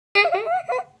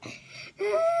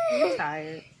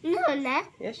Tired. No, I'm not.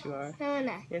 Yes, you are. No, I'm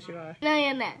not. Yes, you are. No,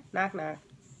 you're not. Knock, knock.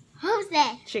 Who's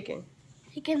that? Chicken.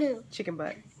 Chicken who? Chicken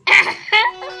butt.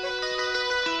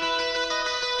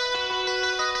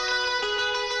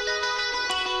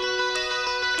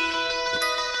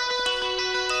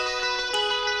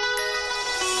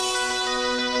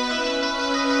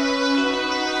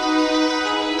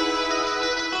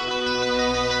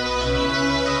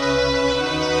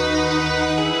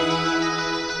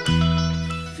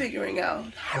 Figuring out.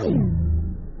 Hi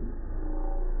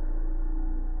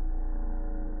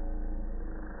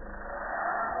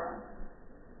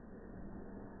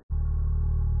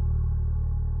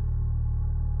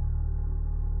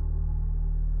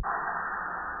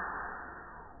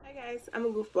guys, I'm a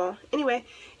goofball. Anyway,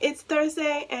 it's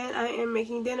Thursday and I am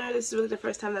making dinner. This is really the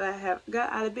first time that I have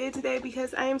got out of bed today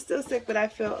because I am still sick, but I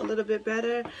feel a little bit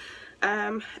better.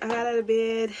 I got out of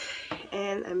bed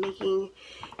and I'm making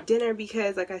dinner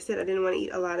because, like I said, I didn't want to eat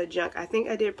a lot of junk. I think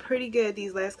I did pretty good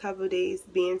these last couple of days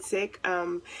being sick.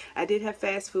 I did have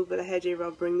fast food, but I had J-Ro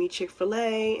bring me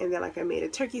Chick-fil-A, and then like I made a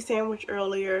turkey sandwich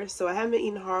earlier, so I haven't been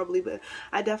eating horribly, but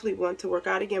I definitely want to work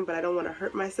out again, but I don't want to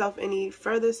hurt myself any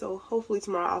further, so hopefully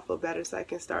tomorrow I'll feel better so I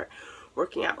can start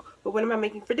working out. But what am I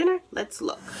making for dinner? Let's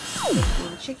look.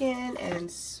 Making chicken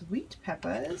and sweet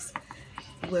peppers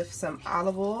with some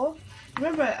olive oil.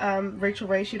 Remember Rachel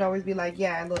Ray, she'd always be like,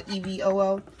 yeah, a little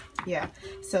EVOO. Yeah,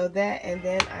 so that, and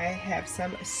then I have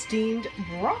some steamed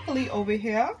broccoli over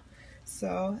here.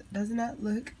 So doesn't that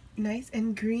look nice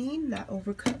and green, not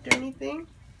overcooked or anything?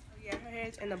 Yeah, her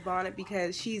hair's in a bonnet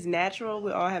because she's natural.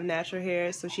 We all have natural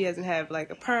hair, so she doesn't have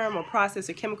like a perm or process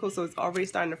or chemical, so it's already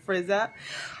starting to frizz up.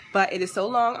 But it is so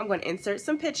long, I'm going to insert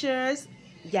some pictures.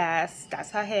 Yes,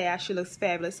 that's her hair. She looks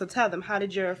fabulous. So tell them, how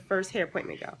did your first hair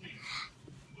appointment go?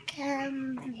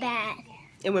 Bad.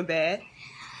 It went bad?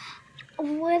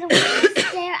 When I was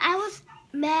there, I was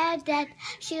mad that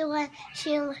she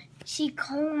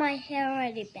combed my hair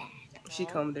really bad. She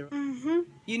combed it. Mm-hmm.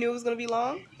 You knew it was going to be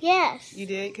long? Yes. You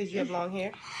did, because you have long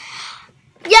hair?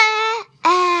 Yeah.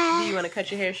 Do you want to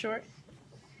cut your hair short?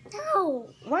 No.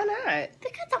 Why not?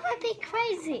 Because I would be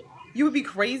crazy. You would be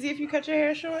crazy if you cut your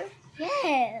hair short?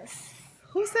 Yes.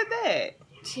 Who said that?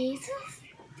 Jesus.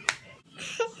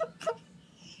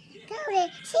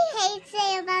 She hates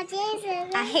saying about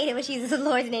Jesus. I hate it when she uses the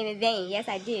Lord's name in vain. Yes,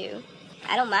 I do.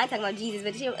 I don't mind talking about Jesus,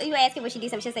 but you ask her when she do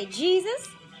something, she'll say, Jesus?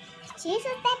 Jesus,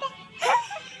 baby.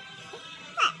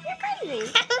 You're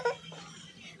crazy.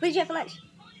 What did you have for lunch?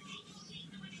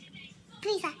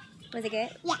 Pizza. Was it good?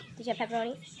 Yeah. Did you have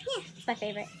pepperoni? Yeah. It's my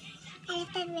favorite. I have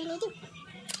pepperoni too.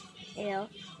 Ew.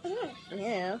 Mm-hmm.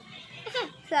 Ew.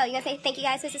 So, you gonna say thank you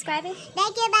guys for subscribing?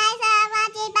 Thank you guys for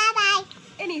watching. Bye-bye.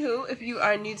 Anywho, if you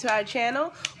are new to our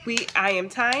channel, I am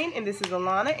Tyne, and this is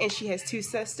Lala, and she has two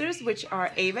sisters, which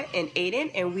are Ava and Ayden,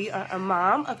 and we are a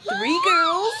mom of 3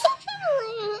 girls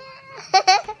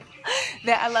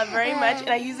that I love very much,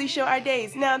 and I usually show our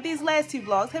days. Now, these last 2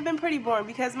 vlogs have been pretty boring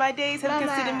because my days have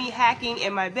considered me hacking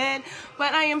in my bed,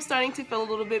 but I am starting to feel a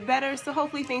little bit better, so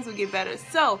hopefully things will get better.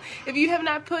 So, if you have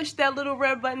not pushed that little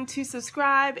red button to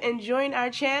subscribe and join our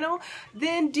channel,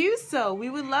 then do so. We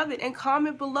would love it, and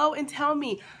comment below and tell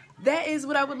me. That is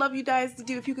what I would love you guys to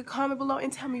do. If you could comment below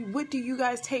and tell me, what do you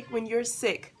guys take when you're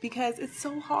sick? Because it's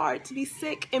so hard to be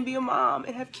sick and be a mom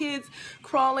and have kids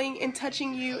crawling and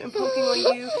touching you and poking on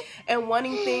you and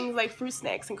wanting things like fruit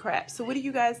snacks and crap. So what do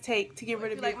you guys take to get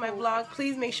rid of it? If you like my vlog,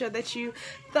 please make sure that you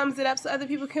thumbs it up so other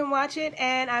people can watch it.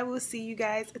 And I will see you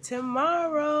guys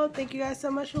tomorrow. Thank you guys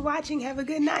so much for watching. Have a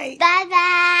good night.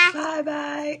 Bye-bye.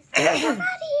 Bye-bye.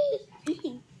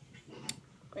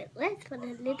 Wait, let's put a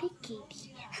little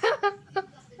kitty.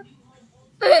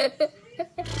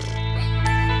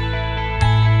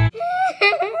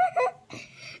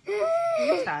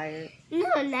 Tired. No,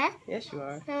 I'm not. Yes, you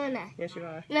are. No, I'm not. Yes, you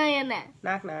are. No, you're not.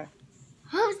 Knock, knock.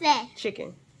 Who's that?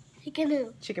 Chicken. Chicken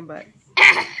who? Chicken butt.